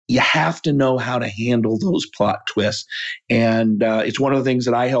you have to know how to handle those plot twists. And it's one of the things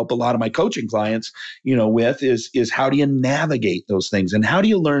that I help a lot of my coaching clients, with is how do you navigate those things? And how do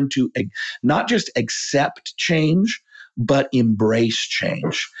you learn to not just accept change, but embrace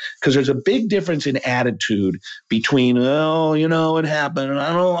change? Because there's a big difference in attitude between, it happened and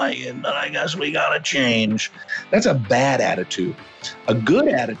I don't like it, but I guess we got to change. That's a bad attitude. A good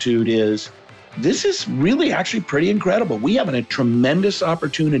attitude is, this is really actually pretty incredible. We have a tremendous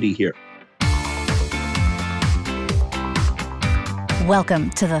opportunity here.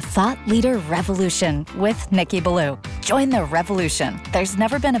 Welcome to the Thought Leader Revolution with Nikki Ballou. Join the revolution. There's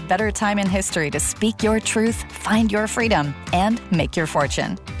never been a better time in history to speak your truth, find your freedom, and make your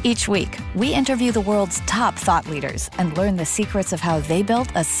fortune. Each week, we interview the world's top thought leaders and learn the secrets of how they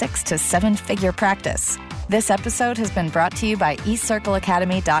built a 6 to 7 figure practice. This episode has been brought to you by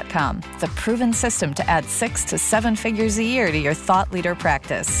eCircleAcademy.com, the proven system to add 6 to 7 figures a year to your thought leader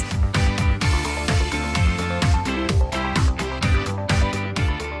practice.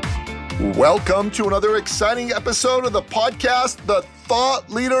 Welcome to another exciting episode of the podcast, The Thought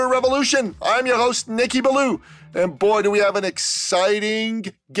Leader Revolution. I'm your host, Nikki Ballou, and boy, do we have an exciting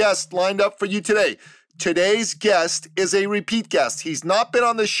guest lined up for you today. Today's guest is a repeat guest. He's not been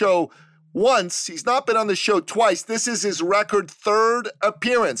on the show once. He's not been on the show twice. This is his record 3rd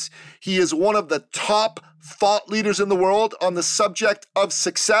appearance. He is one of the top thought leaders in the world on the subject of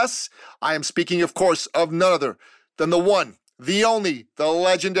success. I am speaking, of course, of none other than the one, the only, the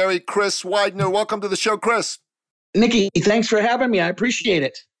legendary Chris Widener. Welcome to the show, Chris. Nikki, thanks for having me. I appreciate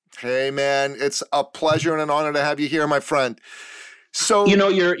it. Hey, man, it's a pleasure and an honor to have you here, my friend. So,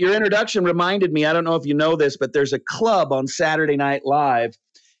 your introduction reminded me, I don't know if you know this, but there's a club on Saturday Night Live,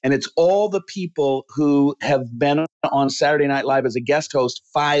 and it's all the people who have been on Saturday Night Live as a guest host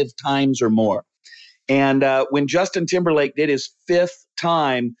 5 times or more. And when Justin Timberlake did his 5th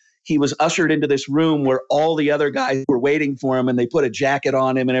time, he was ushered into this room where all the other guys were waiting for him, and they put a jacket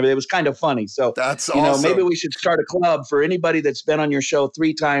on him and everything. It was kind of funny. So that's awesome. Maybe we should start a club for anybody that's been on your show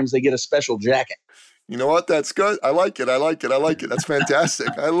 3 times. They get a special jacket. You know what? That's good. I like it. That's fantastic.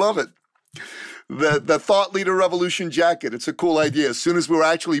 I love it. The Thought Leader Revolution jacket. It's a cool idea. As soon as we're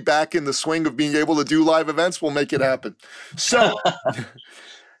actually back in the swing of being able to do live events, we'll make it happen. So,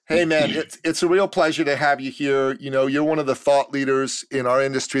 hey, man, it's a real pleasure to have you here. You're one of the thought leaders in our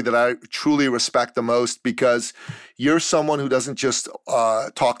industry that I truly respect the most, because you're someone who doesn't just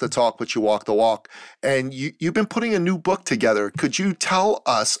talk the talk, but you walk the walk. And you've been putting a new book together. Could you tell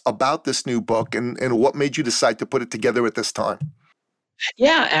us about this new book and what made you decide to put it together at this time?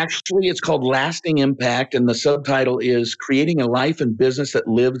 Yeah, actually, it's called Lasting Impact, and the subtitle is Creating a Life and Business That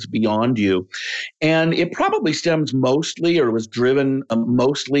Lives Beyond You. And it probably stems mostly, or was driven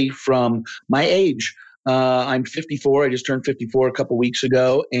mostly from my age. I'm 54. I just turned 54 a couple weeks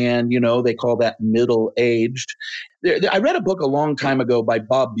ago, and, they call that middle-aged. I read a book a long time ago by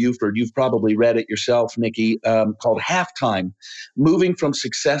Bob Buford. You've probably read it yourself, Nikki, called Halftime, Moving from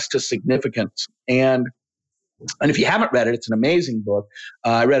Success to Significance. And if you haven't read it, it's an amazing book.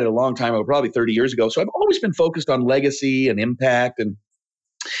 I read it a long time ago, probably 30 years ago. So I've always been focused on legacy and impact. And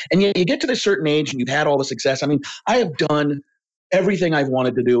you get to this certain age and you've had all the success. I mean, I have done everything I've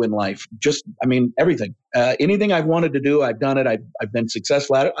wanted to do in life. Everything. Anything I've wanted to do, I've done it. I've been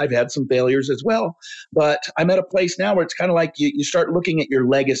successful at it. I've had some failures as well. But I'm at a place now where it's kind of like you start looking at your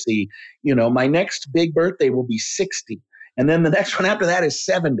legacy. My next big birthday will be 60. And then the next one after that is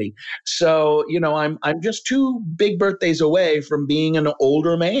 70. So, I'm just 2 big birthdays away from being an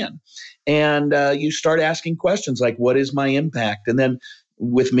older man. And you start asking questions like, what is my impact? And then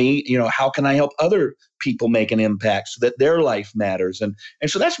with me, how can I help other people make an impact so that their life matters? And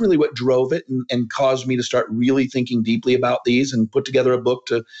so that's really what drove it and caused me to start really thinking deeply about these and put together a book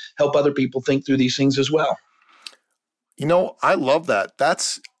to help other people think through these things as well. I love that.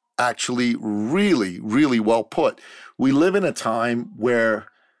 That's actually really, really well put. We live in a time where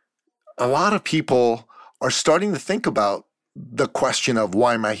a lot of people are starting to think about the question of,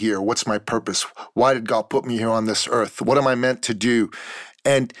 why am I here? What's my purpose? Why did God put me here on this earth? What am I meant to do?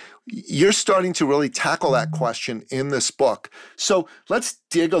 And you're starting to really tackle that question in this book. So let's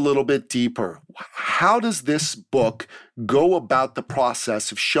dig a little bit deeper. How does this book go about the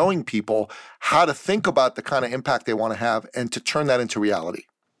process of showing people how to think about the kind of impact they want to have and to turn that into reality?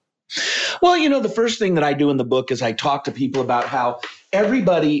 Well, the first thing that I do in the book is I talk to people about how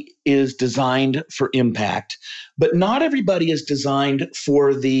everybody is designed for impact, but not everybody is designed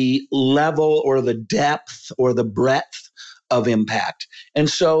for the level or the depth or the breadth of impact. And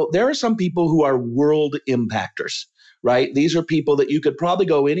so there are some people who are world impactors, right? These are people that you could probably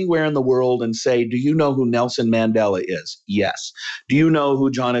go anywhere in the world and say, do you know who Nelson Mandela is? Yes. Do you know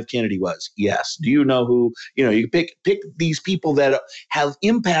who John F. Kennedy was? Yes. Do you know who, you pick these people that have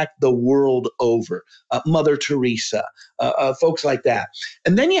impact the world over, Mother Teresa, folks like that.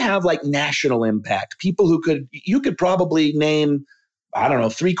 And then you have like national impact, people you could probably name, I don't know,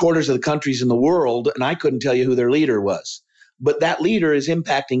 3/4 of the countries in the world, and I couldn't tell you who their leader was. But that leader is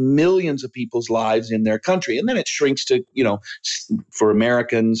impacting millions of people's lives in their country. And then it shrinks to, for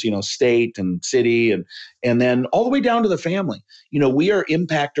Americans, state and city, and then all the way down to the family. We are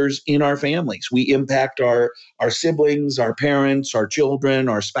impactors in our families. We impact our siblings, our parents, our children,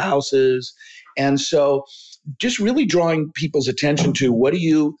 our spouses. And so just really drawing people's attention to what do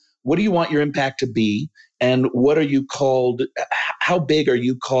you want your impact to be? And what are you called? How big are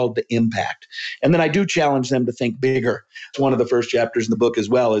you called to impact? And then I do challenge them to think bigger. It's one of the first chapters in the book as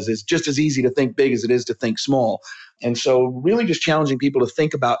well, is it's just as easy to think big as it is to think small. And so really just challenging people to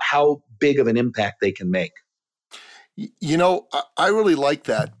think about how big of an impact they can make. I really like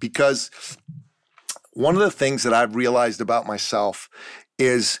that, because one of the things that I've realized about myself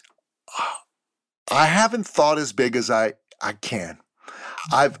is I haven't thought as big as I can.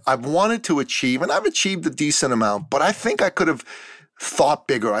 I've wanted to achieve, and I've achieved a decent amount, but I think I could have thought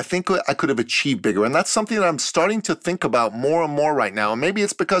bigger. I think I could have achieved bigger. And that's something that I'm starting to think about more and more right now. And maybe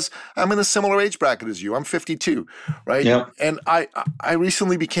it's because I'm in a similar age bracket as you. I'm 52, right? Yeah. And I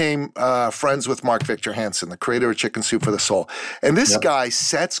recently became friends with Mark Victor Hansen, the creator of Chicken Soup for the Soul. And this guy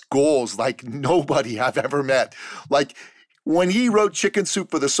sets goals like nobody I've ever met. Like when he wrote Chicken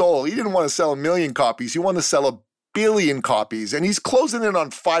Soup for the Soul, he didn't want to sell 1 million copies. He wanted to sell 1 billion copies, and he's closing in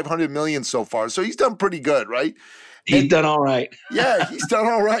on 500 million so far. So he's done pretty good, right? He's done all right. Yeah, he's done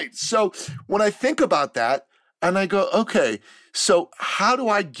all right. So when I think about that and I go, okay, so how do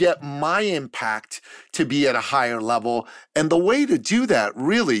I get my impact to be at a higher level? And the way to do that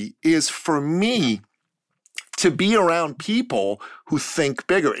really is for me to be around people who think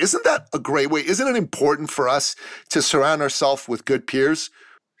bigger. Isn't that a great way? Isn't it important for us to surround ourselves with good peers?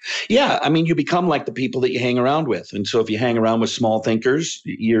 Yeah, I mean, you become like the people that you hang around with. And so if you hang around with small thinkers,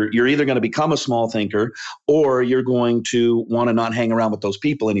 you're either going to become a small thinker, or you're going to want to not hang around with those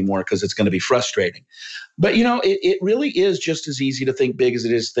people anymore because it's going to be frustrating. But, it really is just as easy to think big as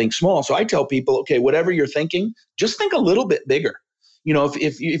it is to think small. So I tell people, okay, whatever you're thinking, just think a little bit bigger.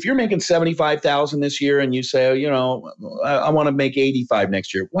 If you're making 75,000 this year and you say, I want to make 85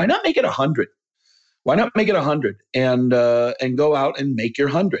 next year, why not make it 100? Why not make it 100 and go out and make your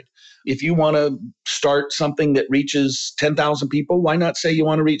 100? If you want to start something that reaches 10,000 people, why not say you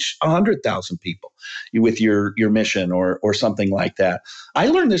want to reach 100,000 people with your mission or something like that? I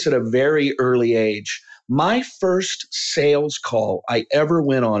learned this at a very early age. My first sales call I ever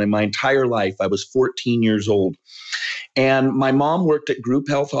went on in my entire life, I was 14 years old. And my mom worked at Group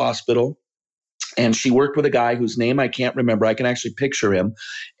Health Hospital. And she worked with a guy whose name I can't remember. I can actually picture him.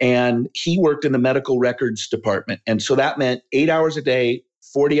 And he worked in the medical records department. And so that meant 8 hours a day,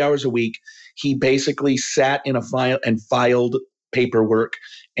 40 hours a week. He basically sat in a file and filed paperwork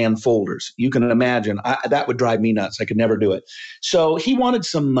and folders. You can imagine that would drive me nuts. I could never do it. So he wanted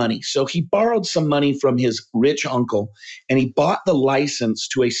some money. So he borrowed some money from his rich uncle, and he bought the license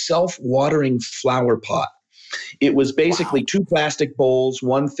to a self-watering flower pot. It was basically two plastic bowls,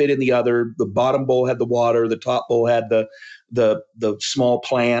 one fit in the other. The bottom bowl had the water, the top bowl had the small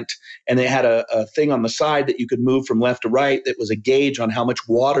plant, and it had a thing on the side that you could move from left to right that was a gauge on how much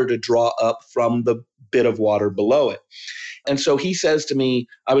water to draw up from the bit of water below it. And so he says to me,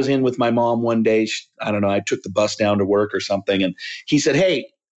 I was in with my mom one day, I don't know, I took the bus down to work or something, and he said, hey,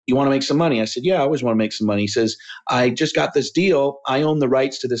 you want to make some money? I said, yeah, I always want to make some money. He says, I just got this deal. I own the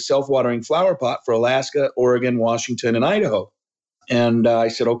rights to this self-watering flower pot for Alaska, Oregon, Washington, and Idaho. And I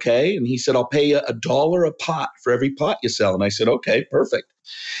said, okay. And he said, I'll pay you $1 a pot for every pot you sell. And I said, okay, perfect.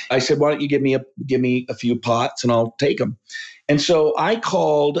 I said, why don't you give me a few pots and I'll take them. And so I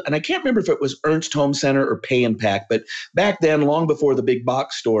called, and I can't remember if it was Ernst Home Center or Pay and Pack, but back then, long before the big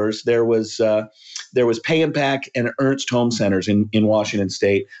box stores, there was Pay and Pack and Ernst Home Centers in Washington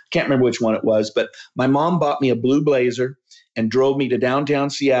State. Can't remember which one it was, but my mom bought me a blue Blazer and drove me to downtown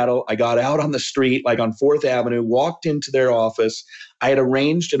Seattle. I got out on the street, like on 4th Avenue, walked into their office. I had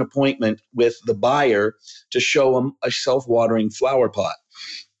arranged an appointment with the buyer to show him a self-watering flower pot.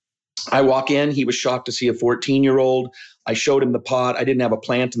 I walk in. He was shocked to see a 14-year-old. I showed him the pot. I didn't have a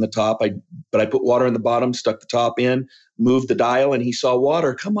plant in the top, but I put water in the bottom, stuck the top in, moved the dial, and he saw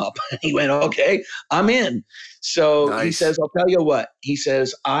water come up. He went, okay, I'm in. So nice. He says, I'll tell you what. He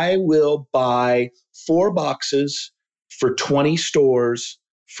says, I will buy 4 boxes for 20 stores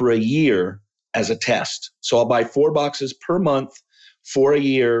for a year as a test. So I'll buy 4 boxes per month for a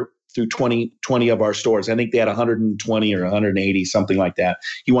year through 20 of our stores. I think they had 120 or 180, something like that.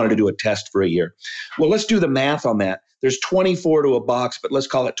 He wanted to do a test for a year. Well, let's do the math on that. There's 24 to a box, but let's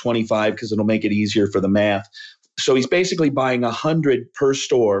call it 25 because it'll make it easier for the math. So he's basically buying 100 per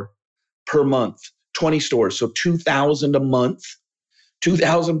store per month, 20 stores. So 2,000 a month.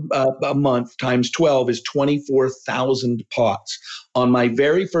 2,000 a month times 12 is 24,000 pots. On my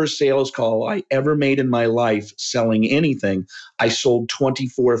very first sales call I ever made in my life selling anything, I sold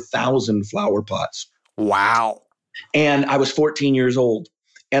 24,000 flower pots. Wow. And I was 14 years old.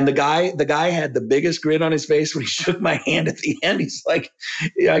 And the guy had the biggest grin on his face when he shook my hand at the end. He's like,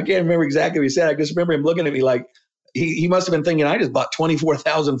 I can't remember exactly what he said. I just remember him looking at me like, he must have been thinking, I just bought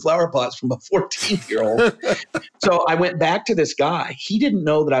 24,000 flower pots from a 14-year-old. So I went back to this guy. He didn't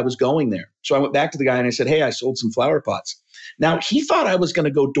know that I was going there. So I went back to the guy and I said, hey, I sold some flower pots. Now, he thought I was going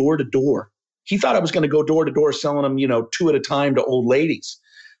to go door to door. He thought I was going to go door to door selling them, 2 at a time to old ladies.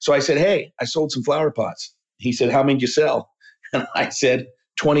 So I said, hey, I sold some flower pots. He said, how many did you sell? And I said,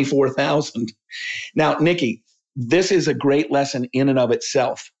 24,000. Now, Nikki, this is a great lesson in and of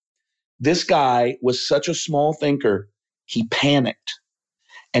itself. This guy was such a small thinker, he panicked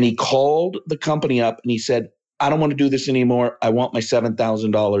and he called the company up and he said, I don't want to do this anymore. I want my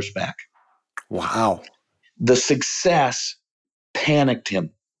 $7,000 back. Wow. The success panicked him.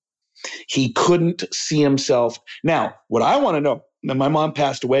 He couldn't see himself. Now, what I want to know, and my mom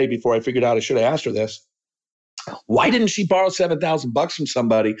passed away before I figured out I should have asked her this. Why didn't she borrow $7,000 from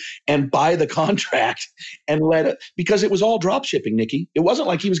somebody and buy the contract and let it? Because it was all drop shipping, Nikki. It wasn't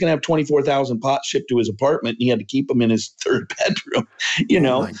like he was going to have 24,000 pots shipped to his apartment and he had to keep them in his third bedroom.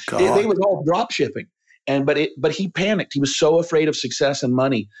 Oh my God. They was all drop shipping. But he panicked. He was so afraid of success and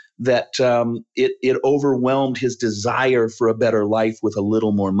money that it overwhelmed his desire for a better life with a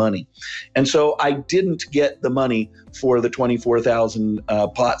little more money. And so I didn't get the money for the 24,000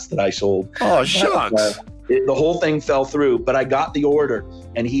 pots that I sold. Oh, shucks. The whole thing fell through, but I got the order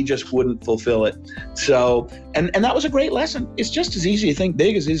and he just wouldn't fulfill it. So, and that was a great lesson. It's just as easy to think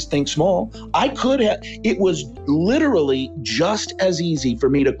big as it is to think small. It was literally just as easy for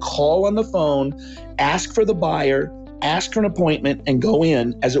me to call on the phone, ask for the buyer, ask for an appointment and go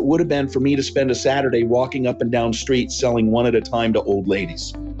in as it would have been for me to spend a Saturday walking up and down streets selling one at a time to old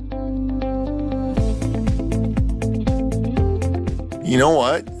ladies. You know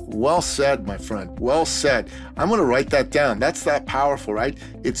what? Well said, my friend. Well said. I'm going to write that down. That's that powerful, right?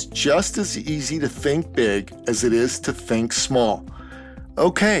 It's just as easy to think big as it is to think small.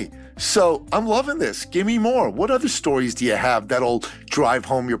 Okay, so I'm loving this. Give me more. What other stories do you have that'll drive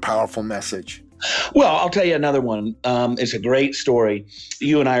home your powerful message? Well, I'll tell you another one. It's a great story.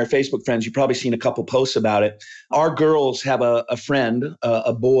 You and I are Facebook friends. You've probably seen a couple posts about it. Our girls have a friend,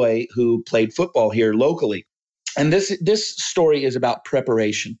 a boy who played football here locally. And this story is about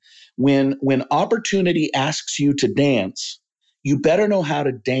preparation. When opportunity asks you to dance, you better know how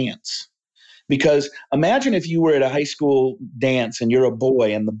to dance. Because imagine if you were at a high school dance and you're a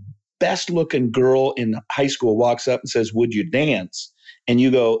boy and the best looking girl in high school walks up and says, would you dance? And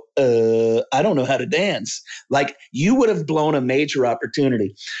you go, I don't know how to dance. Like you would have blown a major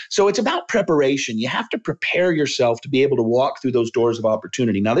opportunity. So it's about preparation. You have to prepare yourself to be able to walk through those doors of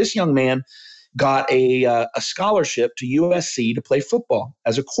opportunity. Now, this young man got a scholarship to USC to play football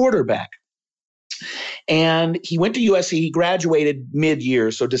as a quarterback. And he went to USC. He graduated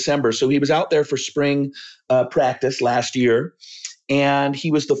mid-year, so December. So he was out there for spring practice last year. And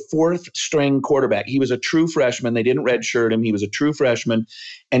he was the 4th string quarterback. He was a true freshman. They didn't redshirt him. He was a true freshman.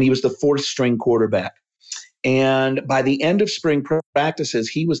 And he was the 4th string quarterback. And by the end of spring practices,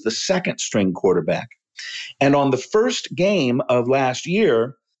 he was the 2nd string quarterback. And on the first game of last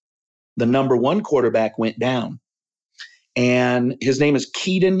year, the number 1 quarterback went down. And his name is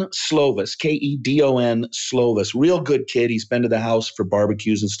Kedon Slovis, Kedon Slovis. Real good kid. He's been to the house for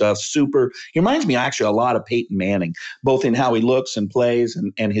barbecues and stuff. Super. He reminds me actually a lot of Peyton Manning, both in how he looks and plays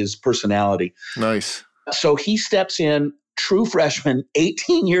and his personality. Nice. So he steps in, true freshman,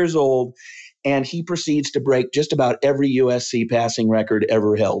 18 years old, and he proceeds to break just about every USC passing record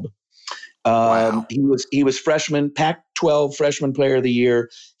ever held. Wow. He was freshman, Pac-12 freshman player of the year.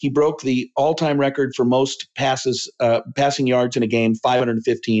 He broke the all-time record for most passes, passing yards in a game,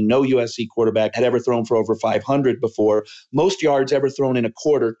 515. No USC quarterback had ever thrown for over 500 before. Most yards ever thrown in a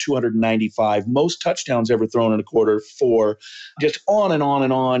quarter, 295. Most touchdowns ever thrown in a quarter, 4. Just on and on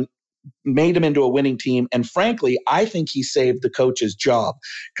and on. made him into a winning team. And frankly, I think he saved the coach's job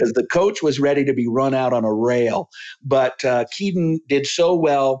because the coach was ready to be run out on a rail. But Keaton did so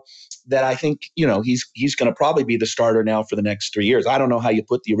well that I think, he's going to probably be the starter now for the next 3 years. I don't know how you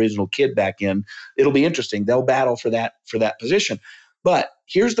put the original kid back in. It'll be interesting. They'll battle for that position. But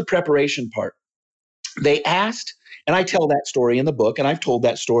here's the preparation part. They asked, and I tell that story in the book, and I've told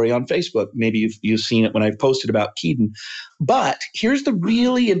that story on Facebook. Maybe you've seen it when I've posted about Keaton. But here's the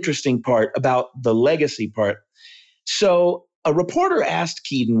really interesting part about the legacy part. So a reporter asked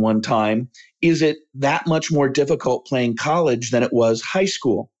Keaton one time, is it that much more difficult playing college than it was high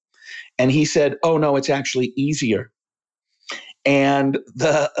school? And he said, oh, no, it's actually easier. And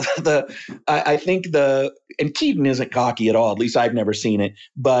I think and Keaton isn't cocky at all. At least I've never seen it.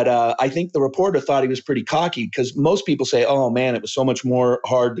 But I think the reporter thought he was pretty cocky because most people say, oh man, it was so much more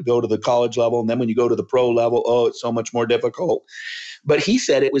hard to go to the college level. And then when you go to the pro level, oh, it's so much more difficult. But he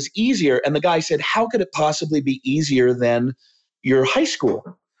said it was easier. And the guy said, how could it possibly be easier than your high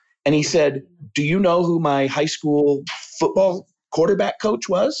school? And he said, do you know who my high school football quarterback coach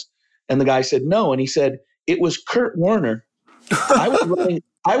was? And the guy said, no. And he said, it was Kurt Warner. I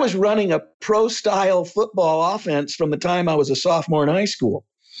was running a pro-style football offense from the time I was a sophomore in high school.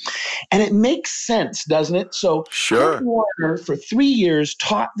 And it makes sense, doesn't it? So sure. Kurt Warner, for 3 years,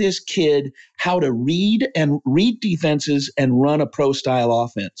 taught this kid how to read defenses and run a pro-style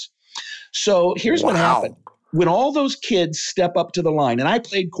offense. So here's what happened. When all those kids step up to the line, and I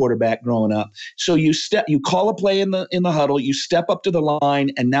played quarterback growing up, so you call a play in the huddle, you step up to the line,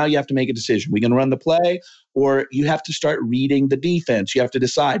 and now you have to make a decision. We're going to run the play, or you have to start reading the defense. You have to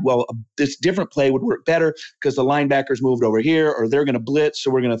decide, well, this different play would work better because the linebackers moved over here, or they're going to blitz, so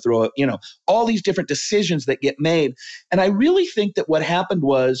we're going to throw it, all these different decisions that get made. And I really think that what happened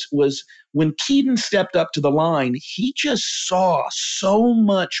was when Keaton stepped up to the line, he just saw so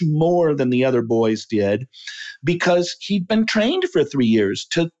much more than the other boys did because he'd been trained for 3 years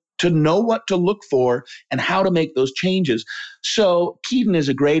to know what to look for and how to make those changes. So Keaton is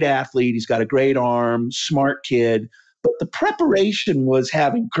a great athlete. He's got a great arm, smart kid. But the preparation was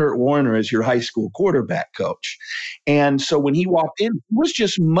having Kurt Warner as your high school quarterback coach. And so when he walked in, he was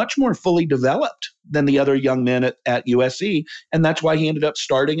just much more fully developed than the other young men at USC. And that's why he ended up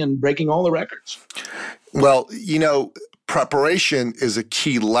starting and breaking all the records. Well, preparation is a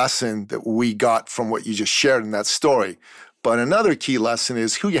key lesson that we got from what you just shared in that story. But another key lesson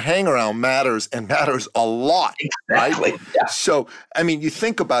is who you hang around matters, and matters a lot, exactly. Right? Yeah. So, you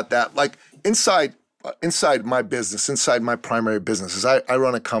think about that, like inside my business, inside my primary businesses, I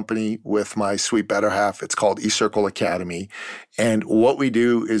run a company with my sweet better half. It's called eCircle Academy. And what we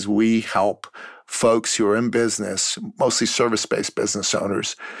do is we help folks who are in business, mostly service-based business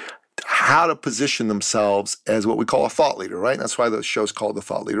owners, how to position themselves as what we call a thought leader, right? And that's why the show's called The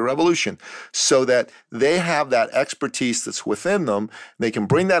Thought Leader Revolution, so that they have that expertise that's within them. They can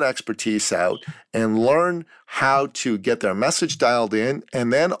bring that expertise out and learn how to get their message dialed in,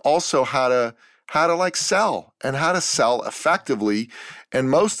 and then also how to like sell and how to sell effectively. And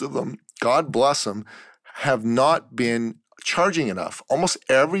most of them, God bless them, have not been charging enough. Almost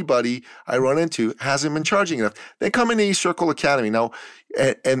everybody I run into hasn't been charging enough. They come into eCircle Academy now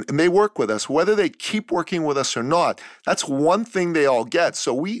and they work with us, whether they keep working with us or not. That's one thing they all get.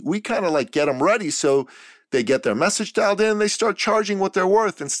 So we kind of like get them ready so they get their message dialed in and they start charging what they're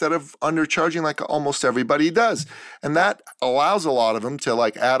worth instead of undercharging like almost everybody does. And that allows a lot of them to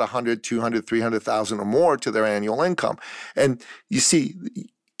like add 100, 200, 300,000 or more to their annual income. And you see,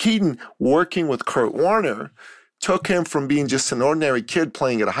 Keaton working with Kurt Warner took him from being just an ordinary kid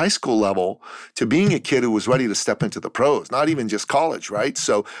playing at a high school level to being a kid who was ready to step into the pros, not even just college, right?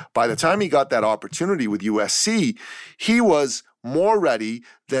 So by the time he got that opportunity with USC, he was more ready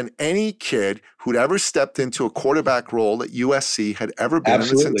than any kid who'd ever stepped into a quarterback role at USC had ever been in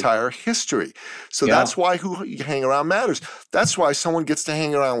its entire history. So that's why who you hang around matters. That's why someone gets to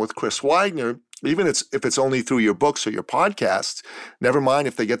hang around with Chris Widener, even if it's only through your books or your podcasts, never mind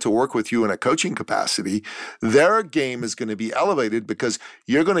if they get to work with you in a coaching capacity, their game is going to be elevated because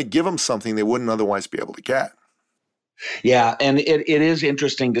you're going to give them something they wouldn't otherwise be able to get. Yeah, and it is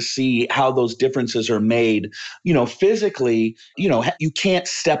interesting to see how those differences are made. Physically, you can't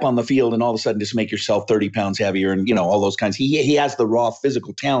step on the field and all of a sudden just make yourself 30 pounds heavier and, all those kinds. He has the raw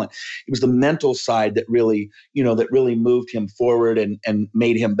physical talent. It was the mental side that really moved him forward and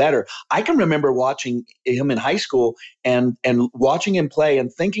made him better. I can remember watching him in high school and watching him play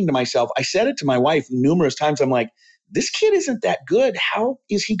and thinking to myself, I said it to my wife numerous times, I'm like, this kid isn't that good. How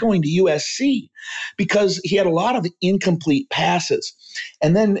is he going to USC? Because he had a lot of incomplete passes.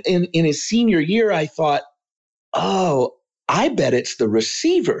 And then in his senior year, I thought, oh, I bet it's the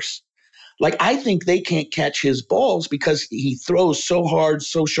receivers. Like, I think they can't catch his balls because he throws so hard,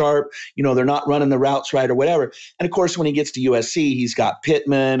 so sharp. They're not running the routes right or whatever. And of course, when he gets to USC, he's got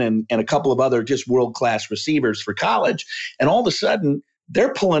Pittman and a couple of other just world-class receivers for college. And all of a sudden,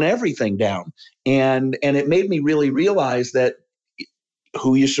 they're pulling everything down. And it made me really realize that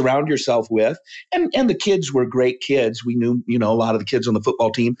who you surround yourself with. And the kids were great kids. We knew, a lot of the kids on the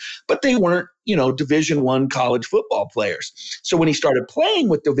football team, but they weren't, Division I college football players. So when he started playing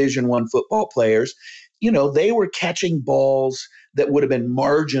with Division I football players, they were catching balls that would have been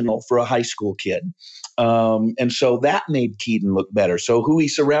marginal for a high school kid. And so that made Keaton look better. So who he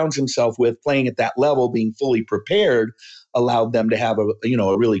surrounds himself with playing at that level, being fully prepared, allowed them to have a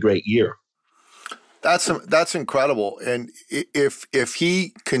really great year. That's incredible. And if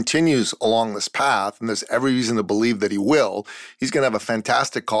he continues along this path, and there's every reason to believe that he will, he's going to have a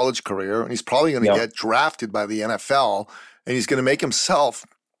fantastic college career, and he's probably going to get drafted by the NFL, and he's going to make himself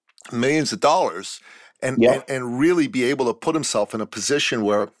millions of dollars and really be able to put himself in a position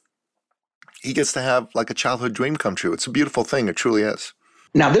where he gets to have like a childhood dream come true. It's a beautiful thing. It truly is.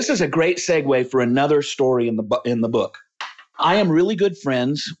 Now, this is a great segue for another story in the book. I am really good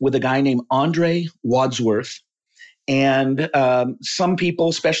friends with a guy named Andre Wadsworth. And some people,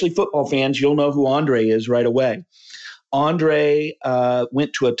 especially football fans, you'll know who Andre is right away. Andre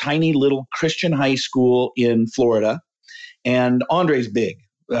went to a tiny little Christian high school in Florida. And Andre's big.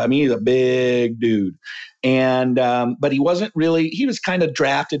 I mean, he's a big dude. And but he wasn't really, he was kind of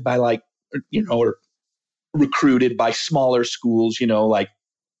drafted by or recruited by smaller schools, like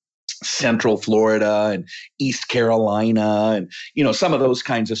Central Florida and East Carolina and, some of those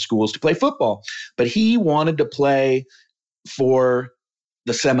kinds of schools to play football. But he wanted to play for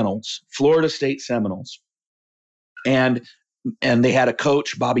the Seminoles, Florida State Seminoles. And they had a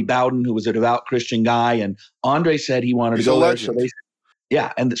coach, Bobby Bowden, who was a devout Christian guy. And Andre said he wanted to go there.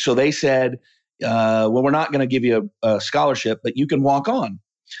 So they said, well, we're not going to give you a scholarship, but you can walk on.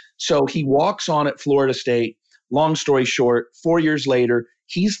 So he walks on at Florida State. Long story short, 4 years later,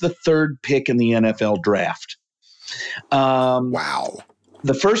 he's the third pick in the NFL draft. Wow.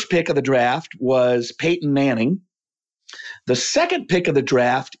 The first pick of the draft was Peyton Manning. The second pick of the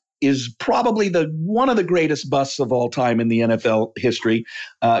draft is probably one of the greatest busts of all time in the NFL history,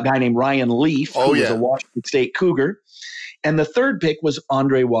 a guy named Ryan Leaf, who was a Washington State Cougar. And the third pick was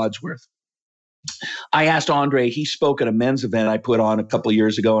Andre Wadsworth. I asked Andre, he spoke at a men's event I put on a couple of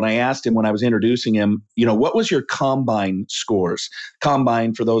years ago, and I asked him when I was introducing him, what was your combine scores?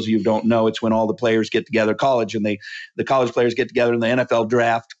 Combine, for those of you who don't know, it's when all the players get together, college, and the college players get together in the NFL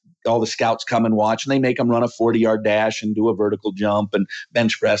draft. All the scouts come and watch, and they make them run a 40-yard dash and do a vertical jump and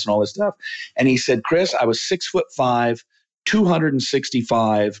bench press and all this stuff. And he said, Chris, I was 6'5",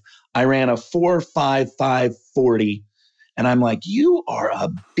 265. I ran a 4.55 40. And I'm like, you are a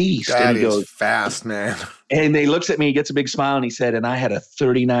beast. That and he goes, fast, man. And he looks at me, he gets a big smile, and he said, and I had a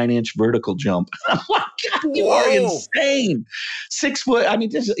 39-inch vertical jump. I'm like, God, you are insane. 6 foot. I mean,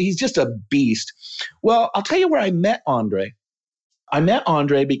 he's just a beast. Well, I'll tell you where I met Andre. I met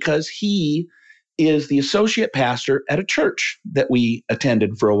Andre because he is the associate pastor at a church that we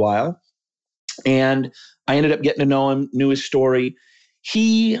attended for a while. And I ended up getting to know him, knew his story.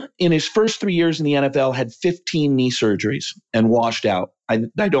 He, in his first 3 years in the NFL, had 15 knee surgeries and washed out. I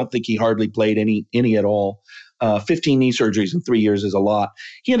don't think he hardly played any at all. 15 knee surgeries in 3 years is a lot.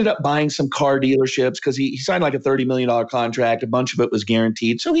 He ended up buying some car dealerships because he signed like a $30 million contract. A bunch of it was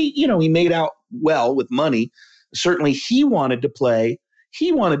guaranteed. So he made out well with money. Certainly he wanted to play.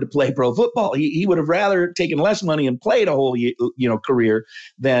 He wanted to play pro football. He would have rather taken less money and played a whole career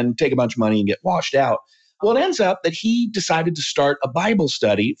than take a bunch of money and get washed out. Well, it ends up that he decided to start a Bible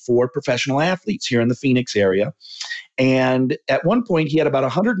study for professional athletes here in the Phoenix area. And at one point, he had about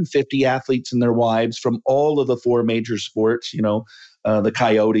 150 athletes and their wives from all of the four major sports, the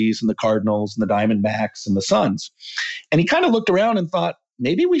Coyotes and the Cardinals and the Diamondbacks and the Suns. And he kind of looked around and thought,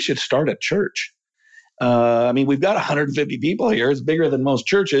 maybe we should start a church. We've got 150 people here. It's bigger than most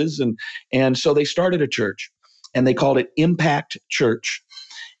churches. And so they started a church, and they called it Impact Church.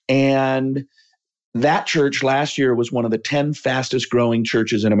 And that church last year was one of the 10 fastest growing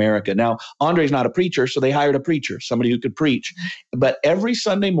churches in America. Now, Andre's not a preacher, so they hired a preacher, somebody who could preach. But every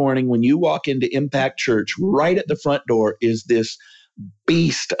Sunday morning when you walk into Impact Church, right at the front door is this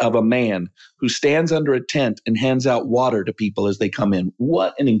beast of a man who stands under a tent and hands out water to people as they come in.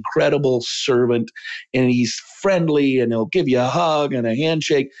 What an incredible servant. And he's friendly, and he'll give you a hug and a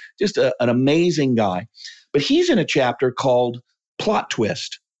handshake. Just an amazing guy. But he's in a chapter called Plot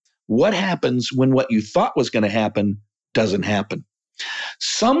Twist. What happens when what you thought was going to happen doesn't happen?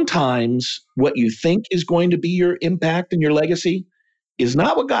 Sometimes what you think is going to be your impact and your legacy is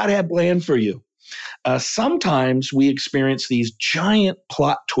not what God had planned for you. Sometimes we experience these giant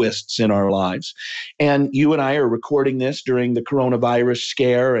plot twists in our lives. And you and I are recording this during the coronavirus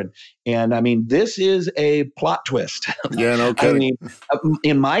scare. And I mean, this is a plot twist. Yeah, no kidding. I mean,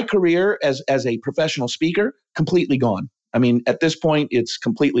 in my career as a professional speaker, completely gone. I mean, at this point, it's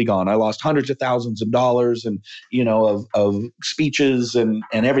completely gone. I lost hundreds of thousands of dollars and, of speeches and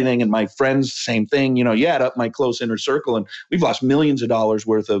everything. And my friends, same thing, you add up my close inner circle and we've lost millions of dollars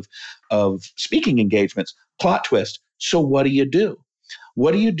worth of speaking engagements. Plot twist. So what do you do?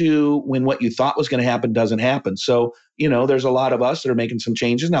 What do you do when what you thought was going to happen doesn't happen? So, there's a lot of us that are making some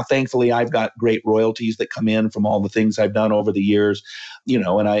changes. Now, thankfully, I've got great royalties that come in from all the things I've done over the years,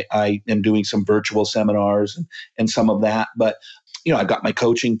 and I am doing some virtual seminars and some of that. But, I've got my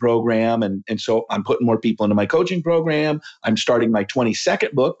coaching program. And so I'm putting more people into my coaching program. I'm starting my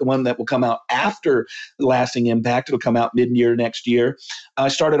 22nd book, the one that will come out after Lasting Impact. It'll come out mid-year next year. I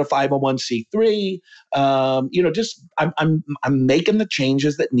started a 501c3. I'm making the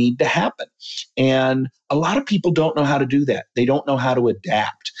changes that need to happen. And a lot of people don't know how to do that. They don't know how to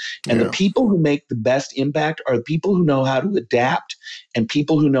adapt. And the people who make the best impact are the people who know how to adapt and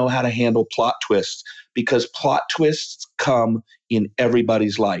people who know how to handle plot twists, because plot twists come in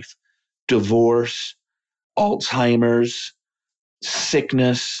everybody's life. Divorce, Alzheimer's,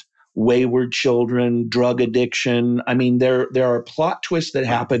 sickness, wayward children, drug addiction. I mean, there are plot twists that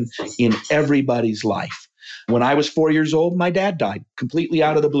happen in everybody's life. When I was 4 years old, my dad died completely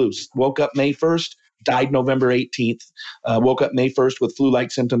out of the blue. Woke up May 1st, died November 18th. Woke up May 1st with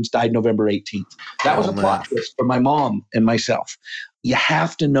flu-like symptoms, died November 18th. That was a plot twist for my mom and myself. You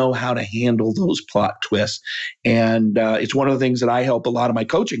have to know how to handle those plot twists. And it's one of the things that I help a lot of my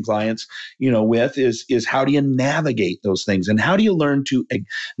coaching clients, with is how do you navigate those things? And how do you learn to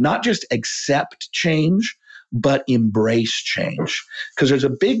not just accept change, but embrace change? Because there's a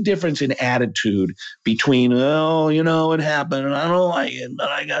big difference in attitude between, it happened and I don't like it, but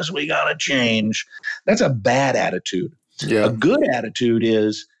I guess we got to change. That's a bad attitude. Yeah. A good attitude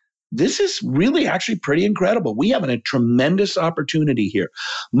is, this is really actually pretty incredible. We have a tremendous opportunity here.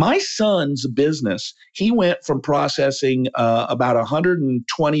 My son's business, he went from processing about $120,000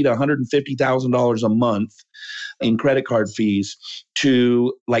 to $150,000 a month in credit card fees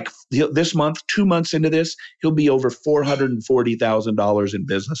to, like, this month, 2 months into this, he'll be over $440,000 in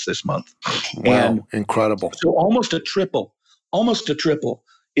business this month. Wow, and incredible. So almost a triple,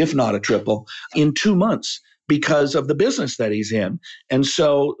 if not a triple, in 2 months, because of the business that he's in. And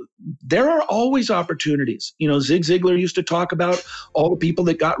so there are always opportunities. Zig Ziglar used to talk about all the people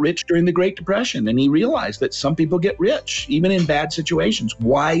that got rich during the Great Depression. And he realized that some people get rich, even in bad situations.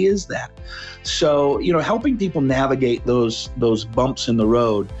 Why is that? So, helping people navigate those bumps in the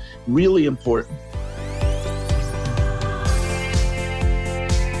road, really important.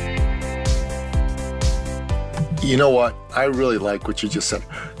 You know what? I really like what you just said.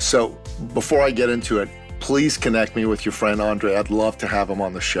 So before I get into it, please connect me with your friend Andre. I'd love to have him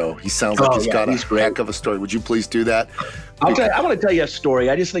on the show. He sounds like he's got a heck of a story. Would you please do that? I want to tell you a story.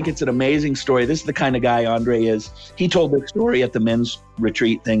 I just think it's an amazing story. This is the kind of guy Andre is. He told this story at the men's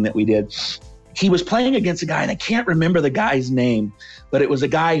retreat thing that we did. He was playing against a guy, and I can't remember the guy's name, but it was a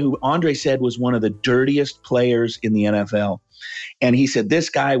guy who Andre said was one of the dirtiest players in the NFL. And he said,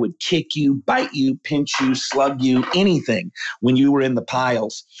 this guy would kick you, bite you, pinch you, slug you, anything when you were in the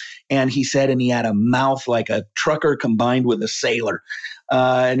piles. And he said, and he had a mouth like a trucker combined with a sailor.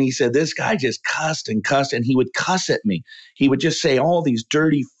 And he said, this guy just cussed, and he would cuss at me. He would just say all these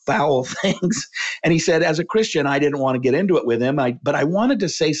dirty, foul things. And he said, as a Christian, I didn't want to get into it with him, but I wanted to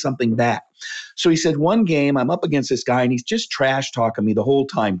say something back. So he said, one game, I'm up against this guy, and he's just trash talking me the whole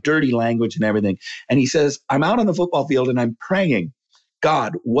time, dirty language and everything. And he says, I'm out on the football field, and I'm praying,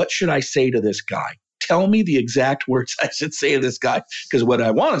 God, what should I say to this guy? Tell me the exact words I should say to this guy, because what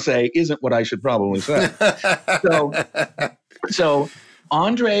I want to say isn't what I should probably say. So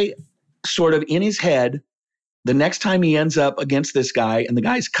Andre, sort of in his head, the next time he ends up against this guy and the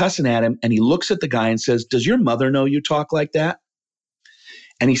guy's cussing at him, and he looks at the guy and says, does your mother know you talk like that?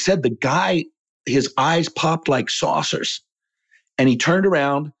 And he said the guy, his eyes popped like saucers, and he turned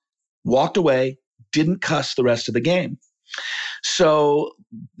around, walked away, didn't cuss the rest of the game. So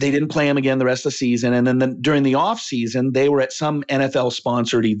they didn't play him again the rest of the season. And then during the off season, they were at some NFL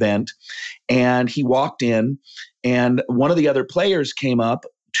sponsored event, and he walked in, and one of the other players came up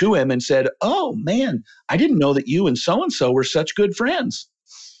to him and said, oh man, I didn't know that you and so were such good friends.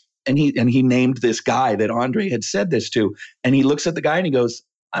 And he named this guy that Andre had said this to. And he looks at the guy and he goes,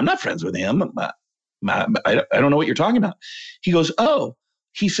 I'm not friends with him. I don't know what you're talking about. He goes, oh,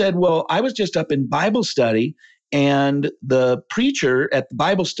 he said, well, I was just up in Bible study, And the preacher at the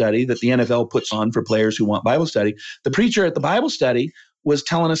Bible study that the NFL puts on for players who want Bible study, the preacher at the Bible study was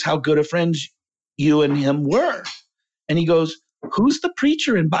telling us how good of friends you and him were. And he goes, who's the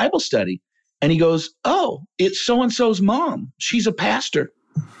preacher in Bible study? And he goes, oh, it's so-and-so's mom. She's a pastor.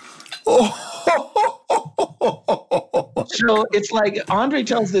 So it's like Andre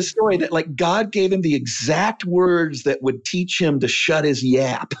tells this story that like God gave him the exact words that would teach him to shut his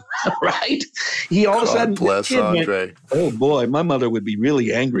yap, right? He all of a sudden, bless Andre. Went, oh boy, my mother would be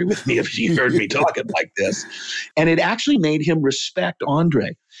really angry with me if she heard me talking like this. And it actually made him respect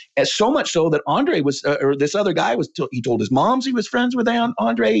Andre. And so much so that Andre was, or this other guy was, he told his moms he was friends with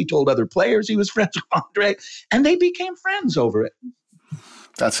Andre. He told other players he was friends with Andre, and they became friends over it.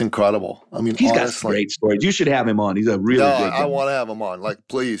 That's incredible. I mean, he's honestly, got great stories. You should have him on. He's a really good guy. I want to have him on. Like,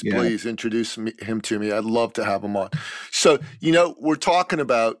 please introduce him to me. I'd love to have him on. So, we're talking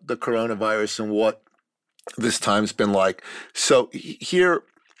about the coronavirus and what this time's been like. So here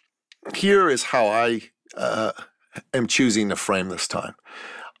is how I am choosing to frame this time.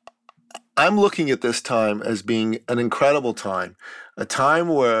 I'm looking at this time as being an incredible time, a time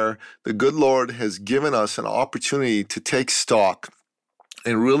where the good Lord has given us an opportunity to take stock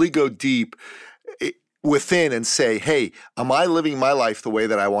and really go deep within and say, hey, am I living my life the way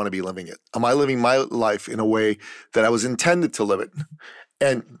that I want to be living it? Am I living my life in a way that I was intended to live it?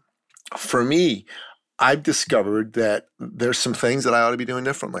 And for me, I've discovered that there's some things that I ought to be doing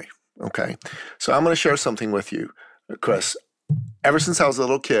differently, okay? So I'm going to share something with you, Chris. Ever since I was a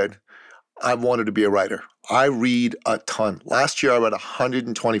little kid, I've wanted to be a writer. I read a ton. Last year, I read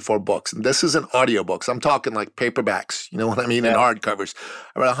 124 books. And this isn't audiobooks. I'm talking like paperbacks, you know what I mean, and hardcovers.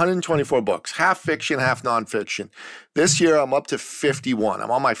 I read 124 books, half fiction, half nonfiction. This year, I'm up to 51.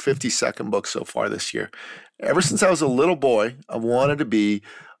 I'm on my 52nd book so far this year. Ever since I was a little boy, I wanted to be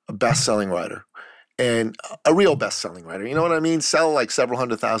a best-selling writer. And a real best-selling writer. You know what I mean? Sell like several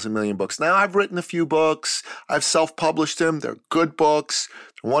 100,000 million books. Now, I've written a few books. I've self-published them. They're good books.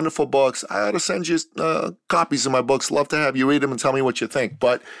 They're wonderful books. I ought to send you copies of my books. Love to have you read them and tell me what you think.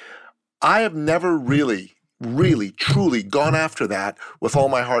 But I have never really, truly gone after that with all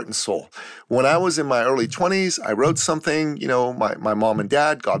my heart and soul. When I was in my early 20s, I wrote something. My mom and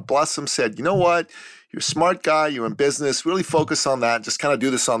dad, God bless them, said, you know what? You're a smart guy, you're in business, really focus on that, just kind of do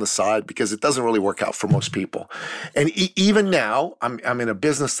this on the side because it doesn't really work out for most people. And even now, I'm in a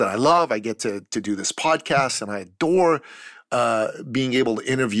business that I love. I get to do this podcast and I adore being able to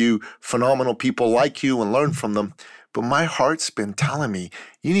interview phenomenal people like you and learn from them. But my heart's been telling me,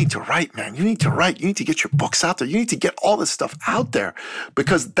 you need to write, man. You need to write. You need to get your books out there. You need to get all this stuff out there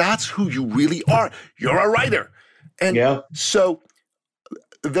because that's who you really are. You're a writer. And so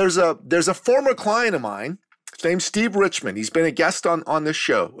there's a former client of mine named Steve Richmond. He's been a guest on this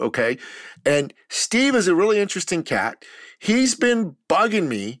show, okay? And Steve is a really interesting cat. He's been bugging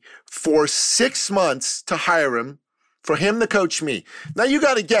me for 6 months to hire him, for him to coach me. Now, you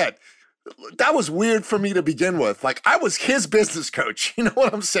got to get, that was weird for me to begin with. Like, I was his business coach. You know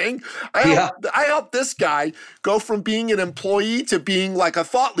what I'm saying? I helped this guy go from being an employee to being like a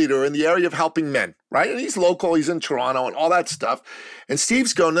thought leader in the area of helping men, right? And he's local, he's in Toronto and all that stuff. And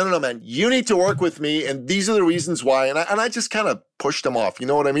Steve's going, no, man, you need to work with me. And these are the reasons why. And I just kind of pushed him off. You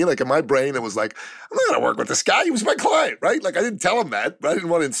know what I mean? Like in my brain, it was like, I'm not going to work with this guy. He was my client, right? Like I didn't tell him that, but I didn't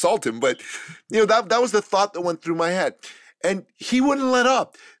want to insult him. But that was the thought that went through my head. And he wouldn't let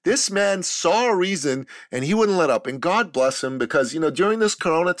up. This man saw a reason and he wouldn't let up. And God bless him because, during this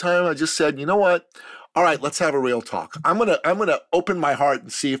Corona time, I just said, you know what? All right, let's have a real talk. I'm gonna open my heart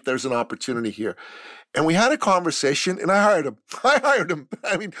and see if there's an opportunity here. And we had a conversation and I hired him.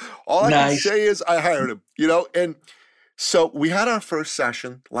 I mean, all I can say is I hired him, And so we had our first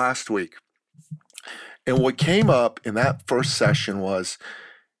session last week. And what came up in that first session was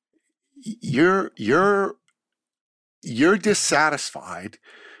you're dissatisfied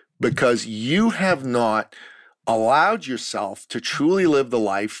because you have not allowed yourself to truly live the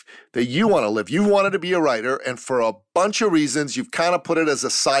life that you want to live. You wanted to be a writer, and for a bunch of reasons, you've kind of put it as a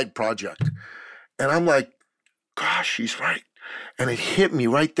side project. And I'm like, gosh, he's right. And it hit me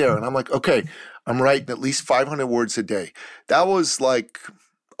right there. And I'm like, okay, I'm writing at least 500 words a day. That was like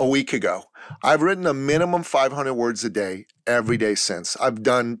a week ago. I've written a minimum 500 words a day every day since. I've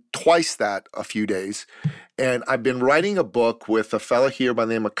done twice that a few days. And I've been writing a book with a fella here by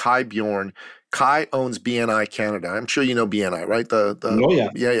the name of Kai Bjorn. Kai owns BNI Canada. I'm sure you know BNI, right?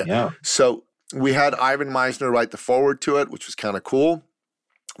 Yeah. So we had Ivan Meisner write the foreword to it, which was kind of cool.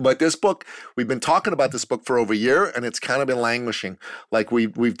 But this book, we've been talking about this book for over a year, and it's kind of been languishing. Like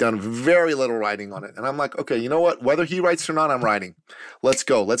we've done very little writing on it. And I'm like, okay, you know what? Whether he writes or not, I'm writing. Let's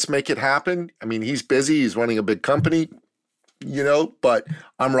go. Let's make it happen. I mean, he's busy. He's running a big company, but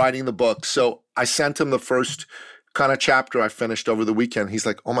I'm writing the book. So I sent him the first kind of chapter I finished over the weekend. He's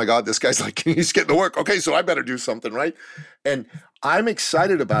like, oh my God, this guy's like, he's getting to work. Okay, so I better do something, right? And I'm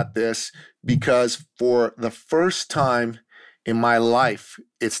excited about this because for the first time in my life,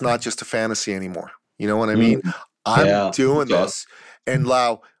 it's not just a fantasy anymore. You know what I mean? I'm doing this. And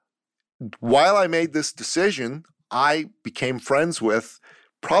while I made this decision, I became friends with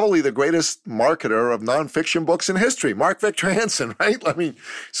probably the greatest marketer of nonfiction books in history, Mark Victor Hansen, right? I mean,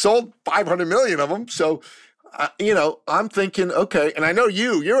 sold 500 million of them. So, I'm thinking, okay, and I know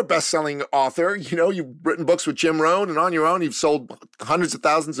you're a best-selling author. You've written books with Jim Rohn, and on your own, you've sold hundreds of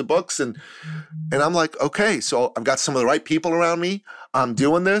thousands of books. And I'm like, okay, so I've got some of the right people around me. I'm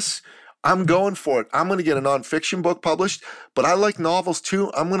doing this. I'm going for it. I'm going to get a nonfiction book published, but I like novels too.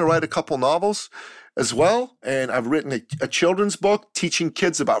 I'm going to write a couple novels as well. And I've written a children's book teaching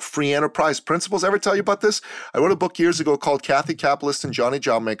kids about free enterprise principles. Ever tell you about this? I wrote a book years ago called Kathy Capitalist and Johnny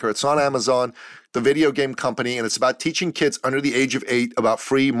Jobmaker. It's on Amazon, the video game company, and it's about teaching kids under the age of 8 about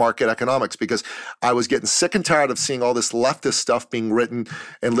free market economics, because I was getting sick and tired of seeing all this leftist stuff being written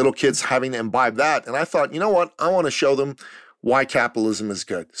and little kids having to imbibe that. And I thought, you know what? I want to show them why capitalism is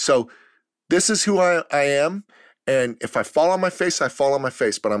good. So this is who I am. And if I fall on my face, I fall on my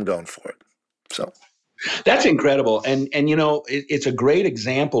face, but I'm going for it. So that's incredible. And it's a great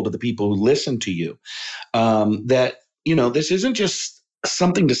example to the people who listen to you, that, this isn't just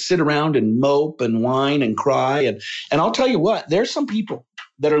something to sit around and mope and whine and cry. And I'll tell you what, there's some people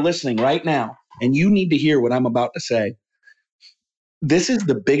that are listening right now, and you need to hear what I'm about to say. This is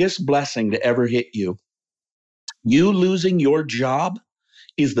the biggest blessing to ever hit you. You losing your job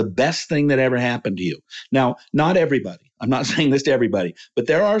is the best thing that ever happened to you. Now, not everybody. I'm not saying this to everybody, but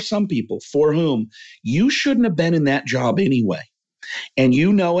there are some people for whom you shouldn't have been in that job anyway. And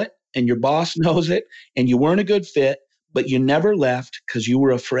you know it, and your boss knows it, and you weren't a good fit, but you never left because you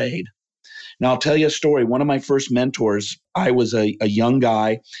were afraid. Now, I'll tell you a story. One of my first mentors, I was a young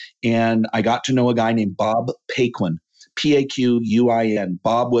guy, and I got to know a guy named Bob Paquin. Paquin.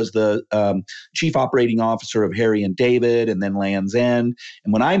 Bob was the chief operating officer of Harry and David and then Land's End.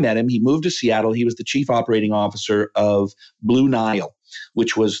 And when I met him, he moved to Seattle. He was the chief operating officer of Blue Nile,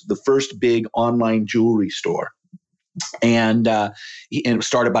 which was the first big online jewelry store. And it was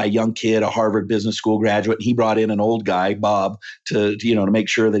started by a young kid, a Harvard Business School graduate. And he brought in an old guy, Bob, to make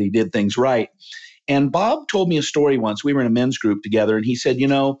sure that he did things right. And Bob told me a story once. We were in a men's group together, and he said,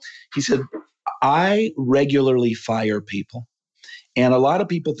 I regularly fire people. And a lot of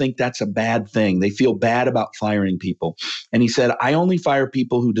people think that's a bad thing. They feel bad about firing people. And he said, I only fire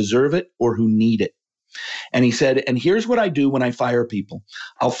people who deserve it or who need it. And he said, and here's what I do when I fire people.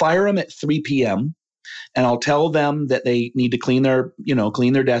 I'll fire them at 3 p.m. and I'll tell them that they need to clean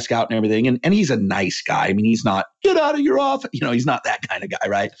their desk out and everything. And he's a nice guy. I mean, he's not, get out of your office. He's not that kind of guy,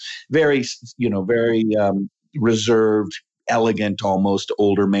 right? Very reserved, elegant, almost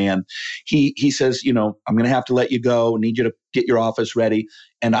older man. He says, I'm going to have to let you go. I need you to get your office ready.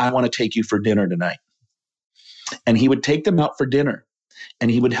 And I want to take you for dinner tonight. And he would take them out for dinner,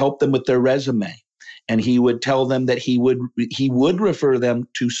 and he would help them with their resume. And he would tell them that he would refer them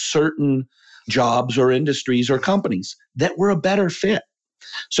to certain jobs or industries or companies that were a better fit.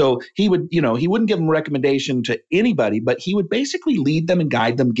 So he wouldn't give them a recommendation to anybody, but he would basically lead them and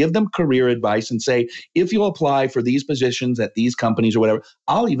guide them, give them career advice and say, if you apply for these positions at these companies or whatever,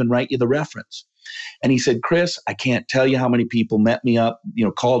 I'll even write you the reference. And he said, Chris, I can't tell you how many people met me up,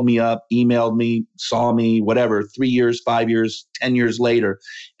 called me up, emailed me, saw me, whatever, 3 years, 5 years, 10 years later,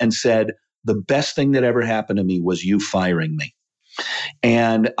 and said, the best thing that ever happened to me was you firing me.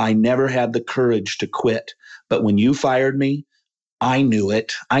 And I never had the courage to quit. But when you fired me, I knew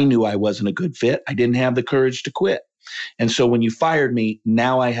it. I knew I wasn't a good fit. I didn't have the courage to quit. And so when you fired me,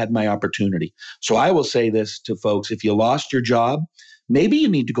 now I had my opportunity. So I will say this to folks, if you lost your job, maybe you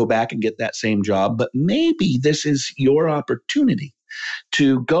need to go back and get that same job, but maybe this is your opportunity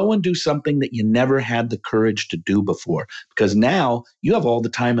to go and do something that you never had the courage to do before, because now you have all the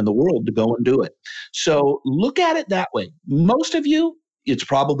time in the world to go and do it. So look at it that way. Most of you, it's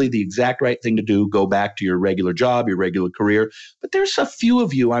probably the exact right thing to do. Go back to your regular job, your regular career. But there's a few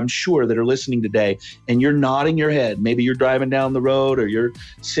of you, I'm sure, that are listening today, and you're nodding your head. Maybe you're driving down the road, or you're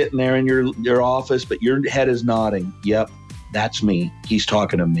sitting there in your office, but your head is nodding. Yep, that's me. He's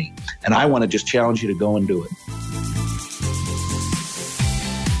talking to me. And I want to just challenge you to go and do it.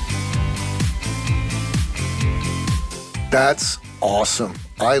 That's awesome.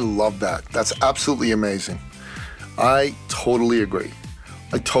 I love that. That's absolutely amazing. I totally agree.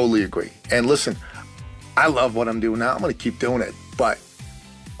 And listen, I love what I'm doing now. I'm going to keep doing it, but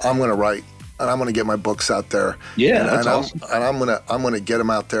I'm going to write and I'm going to get my books out there. Yeah, that's awesome. And I'm going to get them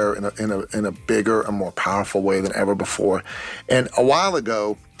out there in a bigger and more powerful way than ever before. And a while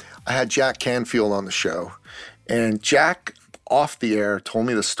ago, I had Jack Canfield on the show, and Jack, off the air, told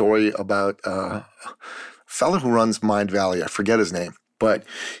me the story about a fellow who runs Mind Valley. I forget his name, but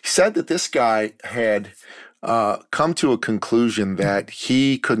he said that this guy had come to a conclusion that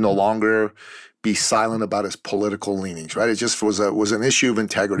he could no longer be silent about his political leanings, right? It just was an issue of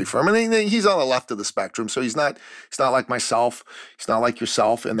integrity for him. And he's on the left of the spectrum, so he's not like myself. He's not like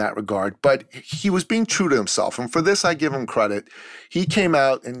yourself in that regard. But he was being true to himself. And for this, I give him credit. He came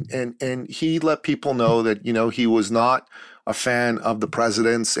out and he let people know that, he was not a fan of the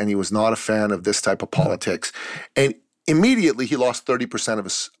presidents and he was not a fan of this type of politics. And immediately he lost 30%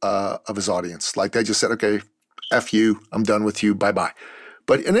 of his audience. Like, they just said, okay, F you, I'm done with you, bye-bye.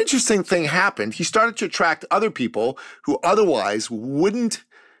 But an interesting thing happened. He started to attract other people who otherwise wouldn't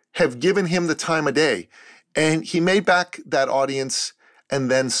have given him the time of day. And he made back that audience and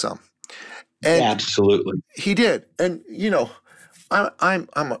then some. And absolutely. He did. And,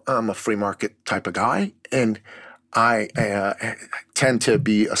 I'm a free market type of guy, and I tend to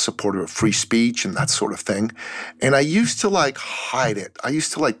be a supporter of free speech and that sort of thing. And I used to hide it. I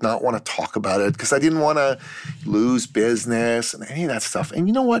used to not want to talk about it because I didn't want to lose business and any of that stuff. And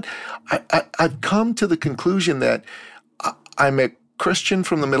you know what? I've come to the conclusion that I'm a Christian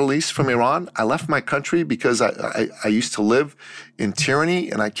from the Middle East, from Iran. I left my country because I used to live in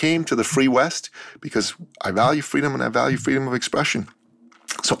tyranny, and I came to the free West because I value freedom and I value freedom of expression.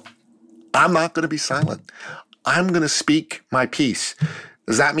 So I'm not going to be silent. I'm going to speak my piece.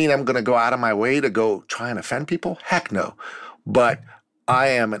 Does that mean I'm going to go out of my way to go try and offend people? Heck no. But I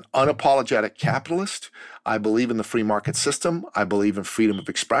am an unapologetic capitalist. I believe in the free market system. I believe in freedom of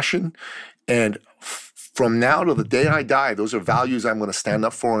expression. And from now to the day I die, those are values I'm going to stand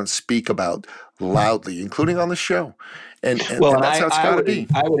up for and speak about loudly, including on the show. And that's how it's got to be.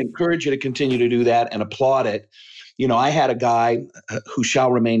 I would encourage you to continue to do that and applaud it. I had a guy who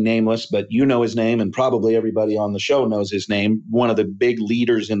shall remain nameless, but you know his name, and probably everybody on the show knows his name, one of the big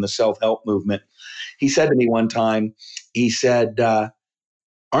leaders in the self-help movement. He said to me one time, he said,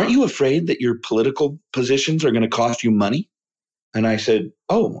 aren't you afraid that your political positions are going to cost you money? And I said,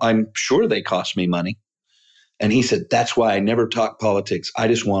 oh, I'm sure they cost me money. And he said, that's why I never talk politics. I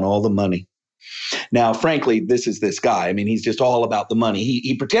just want all the money. Now, frankly, this is this guy. I mean, he's just all about the money.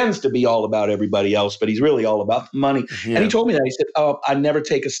 He pretends to be all about everybody else, but he's really all about the money. Yeah. And he told me that. He said, oh, I never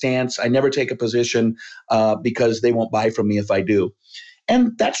take a stance. I never take a position because they won't buy from me if I do.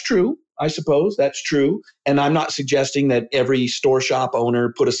 And that's true. I suppose that's true. And I'm not suggesting that every store shop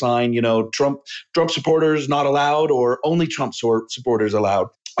owner put a sign, Trump supporters not allowed or only Trump supporters allowed.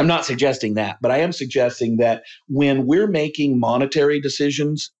 I'm not suggesting that, but I am suggesting that when we're making monetary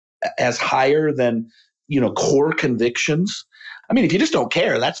decisions as higher than, core convictions. I mean, if you just don't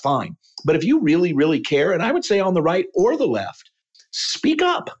care, that's fine. But if you really, really care, and I would say on the right or the left, speak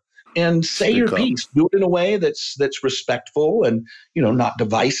up and say your piece. Do it in a way that's respectful and, not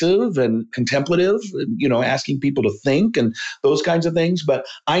divisive and contemplative, asking people to think and those kinds of things. But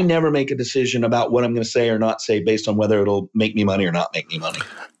I never make a decision about what I'm going to say or not say based on whether it'll make me money or not make me money.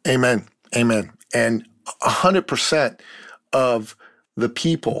 Amen. Amen. And 100% of the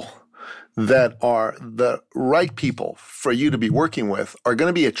people that are the right people for you to be working with are going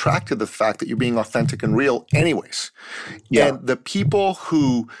to be attracted to the fact that you're being authentic and real anyways. Yeah. And the people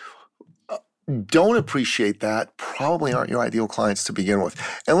who don't appreciate that probably aren't your ideal clients to begin with.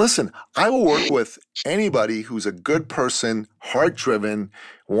 And listen, I will work with anybody who's a good person, heart-driven,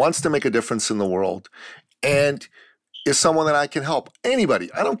 wants to make a difference in the world, and is someone that I can help.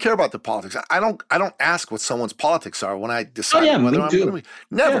 Anybody. I don't care about the politics. I don't ask what someone's politics are when I decide whether I'm going to be.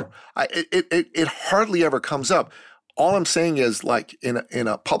 Never. Yeah. It hardly ever comes up. All I'm saying is, in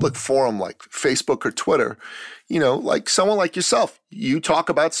a public forum like Facebook or Twitter, like someone like yourself, you talk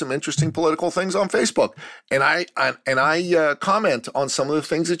about some interesting political things on Facebook, and I comment on some of the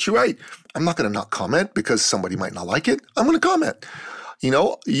things that you write. I'm not going to not comment because somebody might not like it. I'm going to comment.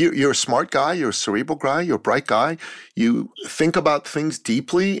 You're a smart guy, you're a cerebral guy, you're a bright guy. You think about things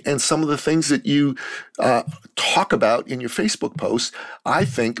deeply, and some of the things that you talk about in your Facebook posts, I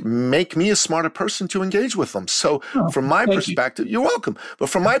think, make me a smarter person to engage with them. So from my perspective, you're welcome. But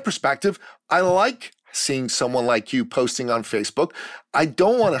from my perspective, I like seeing someone like you posting on Facebook. I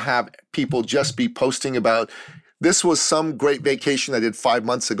don't want to have people just be posting about this was some great vacation I did 5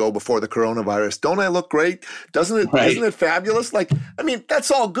 months ago before the coronavirus. Don't I look great? Doesn't it? Right. Isn't it fabulous? Like, I mean, that's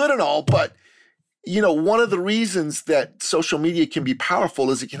all good and all, but one of the reasons that social media can be powerful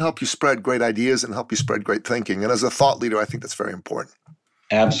is it can help you spread great ideas and help you spread great thinking. And as a thought leader, I think that's very important.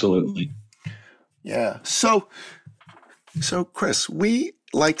 Absolutely. Yeah. So Chris, we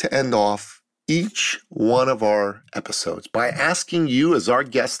like to end off each one of our episodes by asking you as our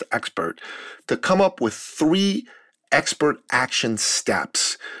guest expert to come up with 3 expert action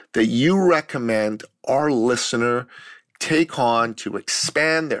steps that you recommend our listener take on to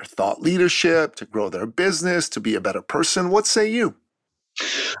expand their thought leadership, to grow their business, to be a better person. What say you?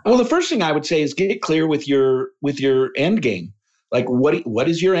 Well, the first thing I would say is get clear with your end game. Like, what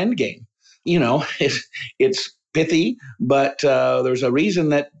is your end game? It's pithy, but there's a reason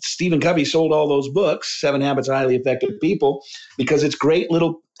that Stephen Covey sold all those books, 7 Habits of Highly Effective People, because it's great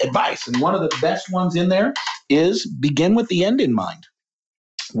little advice. And one of the best ones in there is begin with the end in mind.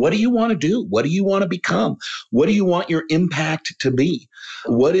 What do you want to do? What do you want to become? What do you want your impact to be?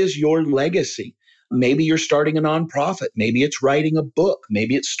 What is your legacy? Maybe you're starting a nonprofit. Maybe it's writing a book.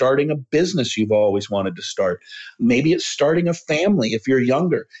 Maybe it's starting a business you've always wanted to start. Maybe it's starting a family if you're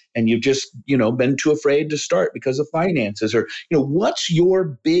younger and you've just, been too afraid to start because of finances, or, what's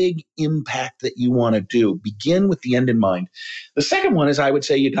your big impact that you want to do? Begin with the end in mind. The second one is, I would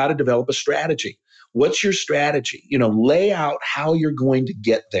say, you got to develop a strategy. What's your strategy? Lay out how you're going to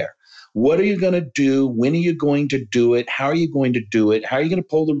get there. What are you going to do? When are you going to do it? How are you going to do it? How are you going to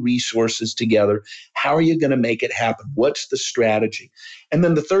pull the resources together? How are you going to make it happen? What's the strategy? And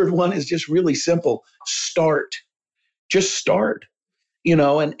then the third one is just really simple. Start. Just start.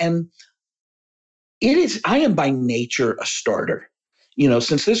 And it is, I am by nature a starter.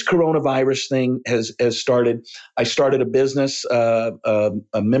 Since this coronavirus thing has started, I started a business, a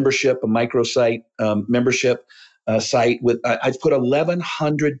membership, a microsite membership site with. I've put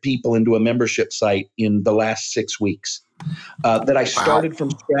 1,100 people into a membership site in the last 6 weeks that I started from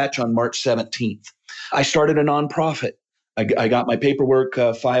scratch on March 17th. I started a nonprofit. I got my paperwork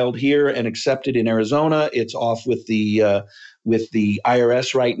filed here and accepted in Arizona. It's off with the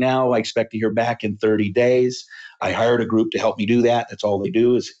IRS right now. I expect to hear back in 30 days. I hired a group to help me do that. That's all they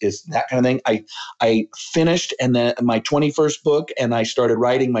do is that kind of thing. I finished my 21st book, and I started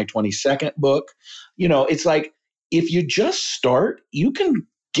writing my 22nd book. It's like, if you just start, you can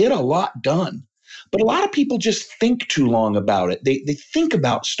get a lot done. But a lot of people just think too long about it. They think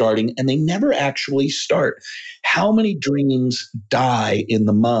about starting and they never actually start. How many dreams die in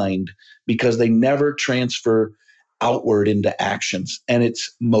the mind because they never transfer outward into actions? And it's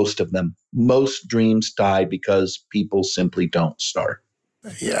most of them. Most dreams die because people simply don't start.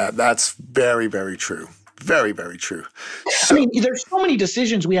 Yeah, that's very, very true. Very, very true. There's so many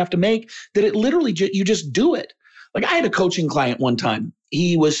decisions we have to make that it literally, you just do it. Like, I had a coaching client one time.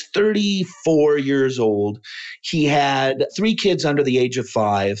 He was 34 years old. He had 3 kids under the age of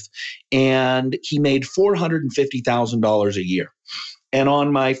 5, and he made $450,000 a year. And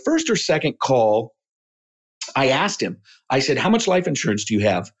on my first or second call, I asked him, I said, how much life insurance do you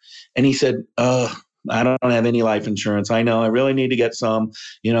have? And he said, I don't have any life insurance. I know I really need to get some,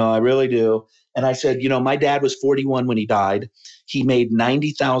 I really do. And I said, my dad was 41 when he died. He made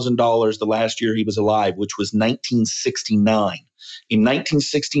 $90,000 the last year he was alive, which was 1969. In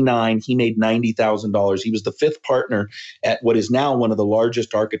 1969, he made $90,000. He was the 5th partner at what is now one of the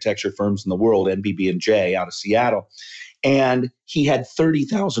largest architecture firms in the world, NBB&J, out of Seattle. And he had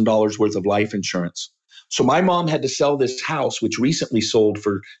 $30,000 worth of life insurance. So my mom had to sell this house, which recently sold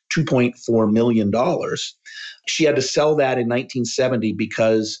for $2.4 million. She had to sell that in 1970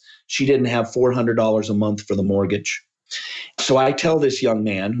 because she didn't have $400 a month for the mortgage. So I tell this young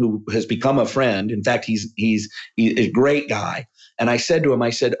man who has become a friend, in fact, he's a great guy. And I said to him,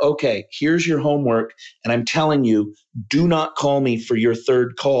 okay, here's your homework. And I'm telling you, do not call me for your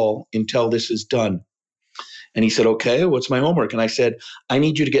 3rd call until this is done. And he said, okay, what's my homework? And I said, I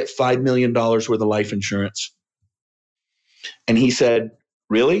need you to get $5 million worth of life insurance. And he said,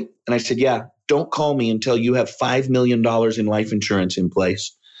 really? And I said, yeah, don't call me until you have $5 million in life insurance in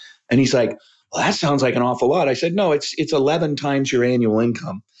place. And he's like, well, that sounds like an awful lot. I said, no, it's 11 times your annual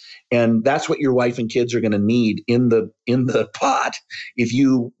income. And that's what your wife and kids are going to need in the pot if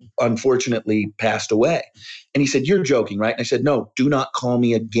you unfortunately passed away. And he said, you're joking, right? And I said, no, do not call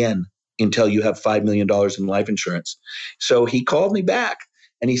me again until you have $5 million in life insurance. So he called me back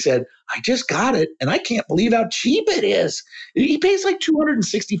and he said, I just got it. And I can't believe how cheap it is. He pays like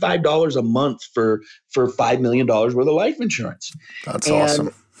 $265 a month for $5 million worth of life insurance. That's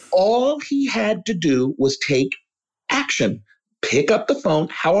awesome. All he had to do was take action. Pick up the phone.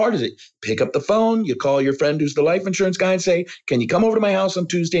 How hard is it? Pick up the phone. You call your friend who's the life insurance guy and say, can you come over to my house on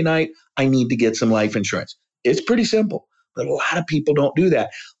Tuesday night? I need to get some life insurance. It's pretty simple, but a lot of people don't do that.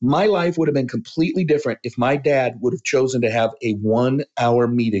 My life would have been completely different if my dad would have chosen to have a 1-hour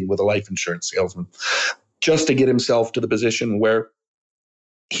meeting with a life insurance salesman just to get himself to the position where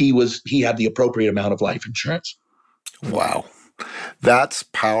he had the appropriate amount of life insurance. Wow. That's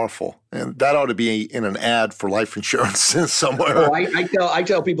powerful. And that ought to be in an ad for life insurance somewhere. Oh, I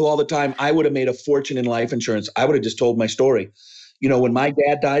tell people all the time, I would have made a fortune in life insurance. I would have just told my story. When my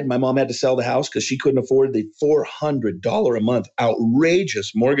dad died, my mom had to sell the house because she couldn't afford the $400 a month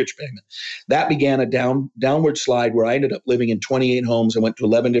outrageous mortgage payment. That began a downward slide where I ended up living in 28 homes. I went to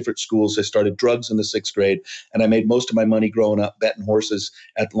 11 different schools. I started drugs in the 6th grade, and I made most of my money growing up betting horses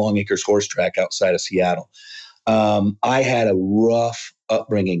at Long Acres Horse Track outside of Seattle. I had a rough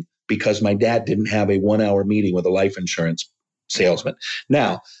upbringing because my dad didn't have a 1-hour meeting with a life insurance salesman.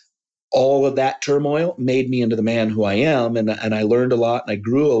 Now, all of that turmoil made me into the man who I am. And I learned a lot and I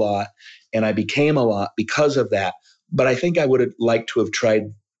grew a lot and I became a lot because of that. But I think I would have liked to have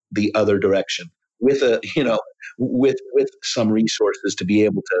tried the other direction with with some resources to be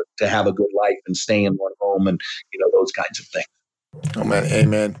able to have a good life and stay in one home and, those kinds of things. Oh man.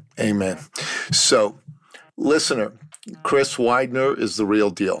 Amen. Amen. So listener, Chris Widener is the real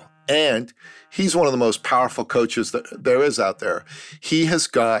deal. And he's one of the most powerful coaches that there is out there. He has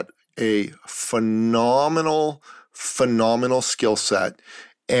got a phenomenal skill set.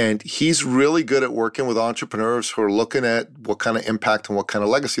 And he's really good at working with entrepreneurs who are looking at what kind of impact and what kind of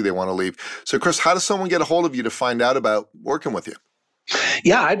legacy they want to leave. So, Chris, how does someone get a hold of you to find out about working with you?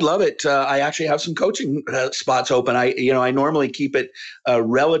 Yeah, I'd love it. I actually have some coaching spots open. I normally keep it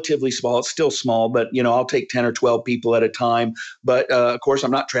relatively small. It's still small, but I'll take 10 or 12 people at a time. But of course,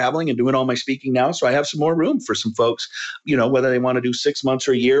 I'm not traveling and doing all my speaking now, so I have some more room for some folks. Whether they want to do 6 months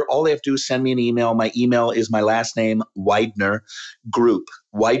or a year, all they have to do is send me an email. My email is my last name, Widener Group,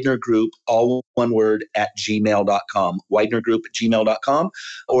 all one word, @gmail.com, widenergroup@gmail.com,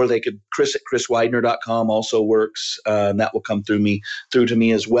 or they could chris@chriswidener.com also works, and that will come through to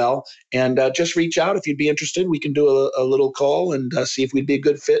me as well. And just reach out if you'd be interested. We can do a little call and see if we'd be a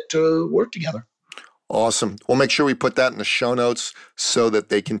good fit to work together. Awesome. We'll make sure we put that in the show notes so that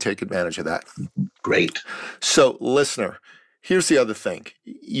they can take advantage of that. Great. So, listener, here's the other thing.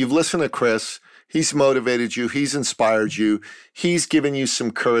 You've listened to Chris. He's motivated you. He's inspired you. He's given you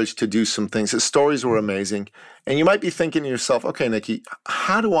some courage to do some things. His stories were amazing. And you might be thinking to yourself, okay, Nikki,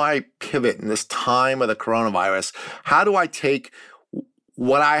 how do I pivot in this time of the coronavirus? How do I take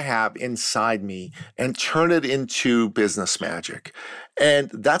what I have inside me and turn it into business magic?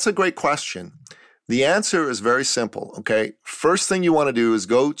 And that's a great question. The answer is very simple, okay? First thing you want to do is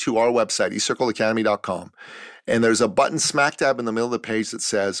go to our website, eCircleacademy.com. And there's a button smack dab in the middle of the page that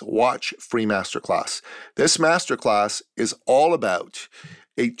says, watch free masterclass. This masterclass is all about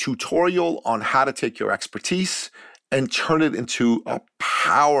a tutorial on how to take your expertise and turn it into a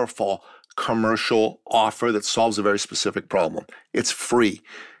powerful commercial offer that solves a very specific problem. It's free.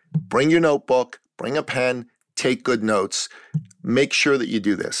 Bring your notebook, bring a pen, take good notes. Make sure that you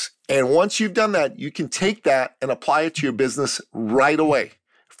do this. And once you've done that, you can take that and apply it to your business right away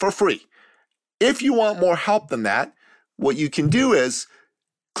for free. If you want more help than that, what you can do is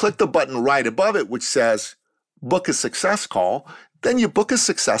click the button right above it, which says book a success call. Then you book a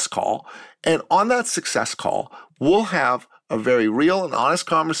success call. And on that success call, we'll have a very real and honest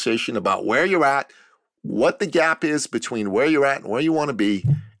conversation about where you're at, what the gap is between where you're at and where you want to be,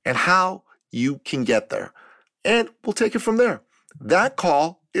 and how you can get there. And we'll take it from there. That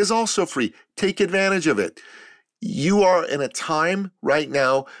call is also free. Take advantage of it. You are in a time right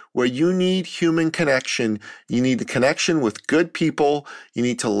now where you need human connection. You need the connection with good people. You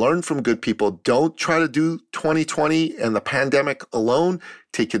need to learn from good people. Don't try to do 2020 and the pandemic alone.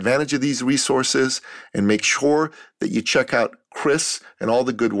 Take advantage of these resources and make sure that you check out Chris and all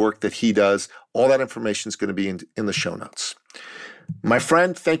the good work that he does. All that information is going to be in the show notes. My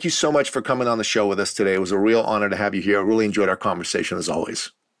friend, thank you so much for coming on the show with us today. It was a real honor to have you here. I really enjoyed our conversation as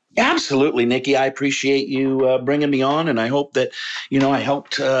always. Absolutely, Nikki. I appreciate you bringing me on, and I hope that, I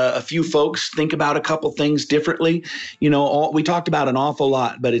helped a few folks think about a couple things differently. We talked about an awful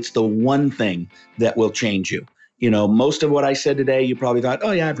lot, but it's the one thing that will change you. Most of what I said today, you probably thought,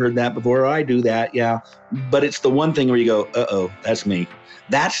 oh yeah, I've heard that before, or I do that, yeah. But it's the one thing where you go, uh-oh, that's me.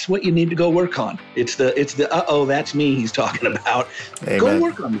 That's what you need to go work on. It's the uh-oh, that's me he's talking about. Amen. Go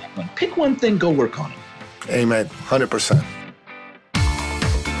work on that one. Pick one thing, go work on it. Amen. 100%.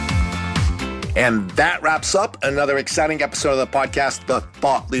 And that wraps up another exciting episode of the podcast, The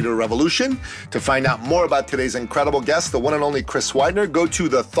Thought Leader Revolution. To find out more about today's incredible guest, the one and only Chris Widener, go to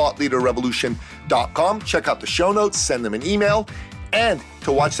thethoughtleaderrevolution.com. Check out the show notes, send them an email. And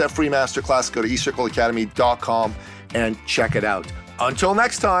to watch that free masterclass, go to eCircleacademy.com and check it out. Until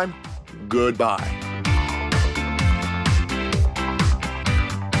next time, goodbye.